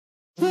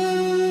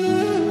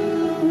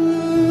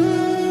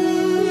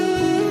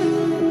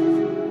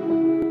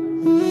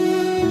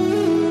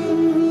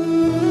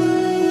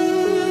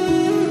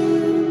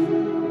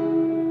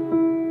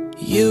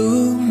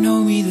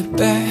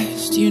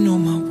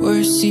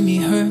see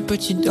me hurt,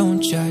 but you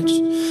don't judge.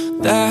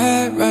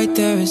 That right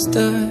there is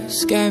the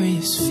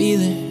scariest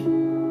feeling.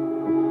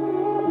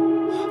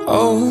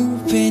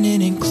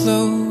 Opening and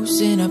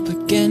closing up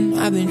again.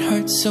 I've been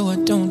hurt, so I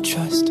don't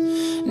trust.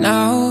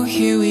 Now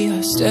here we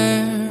are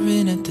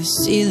staring at the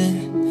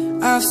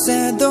ceiling. I've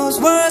said those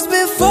words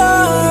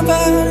before,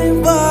 but it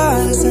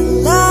was a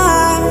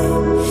lie,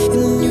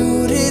 and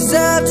you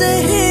deserve to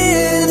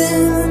hear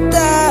them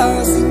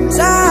 1,000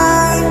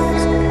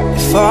 times.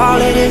 If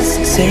all it is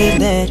say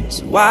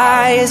letters,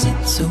 why is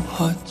it so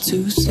hard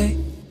to say?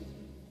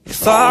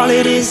 If all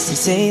it is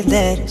say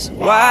letters,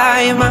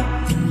 why am I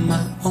in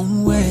my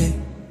own way?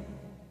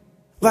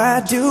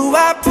 Why do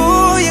I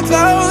pull you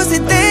close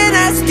and then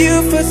ask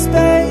you for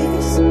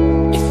space?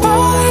 If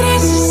all it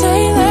is to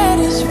say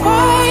letters,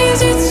 why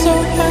is it so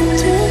hard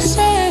to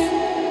say?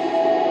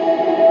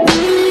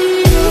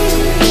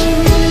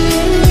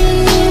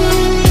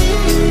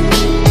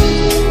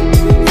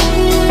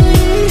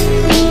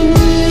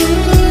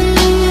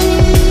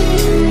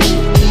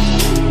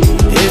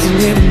 Isn't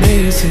it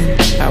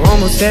amazing how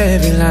almost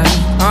every line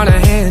on our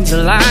hands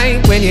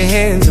align? When your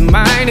hands are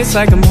mine, it's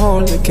like I'm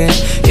whole again.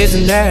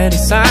 Isn't that a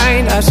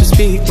sign? I should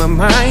speak my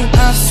mind.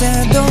 I've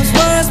said those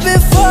words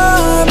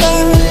before,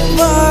 but it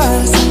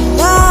was a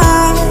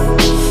lie,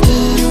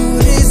 and you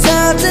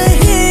deserve to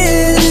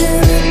hear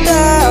them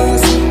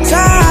 1,000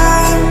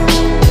 times.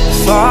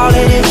 If all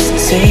it is to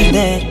say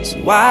letters,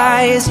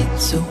 why is it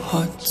so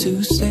hard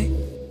to say?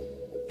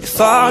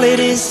 If all it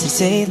is to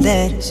say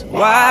letters,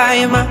 why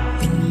am I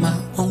in my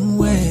own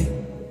way?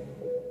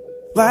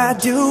 Why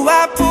do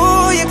I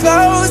pull you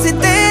close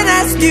and then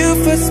ask you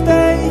for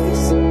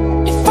space?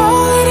 If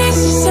all it is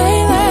to say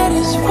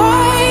letters,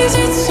 why is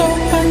it so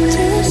hard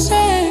to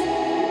say?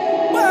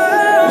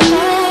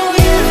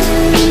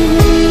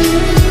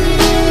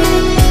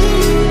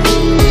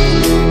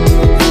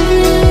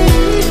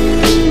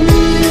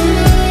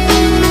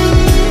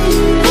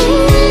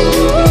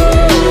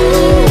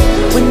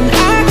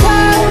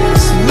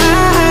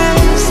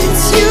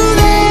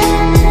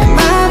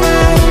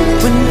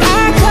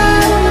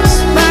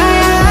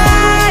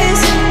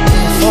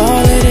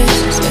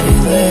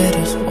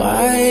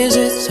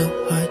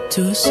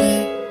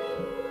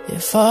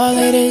 If all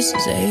it is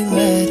 8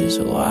 letters,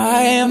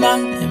 why am I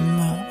in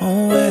my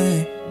own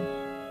way?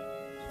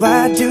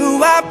 Why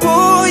do I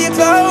pull you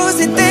close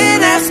and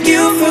then ask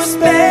you for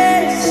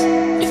space?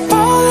 If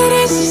all it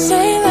is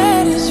 8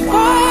 letters,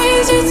 why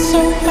is it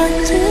so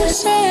hard to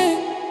say?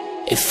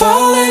 If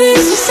all it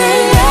is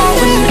 8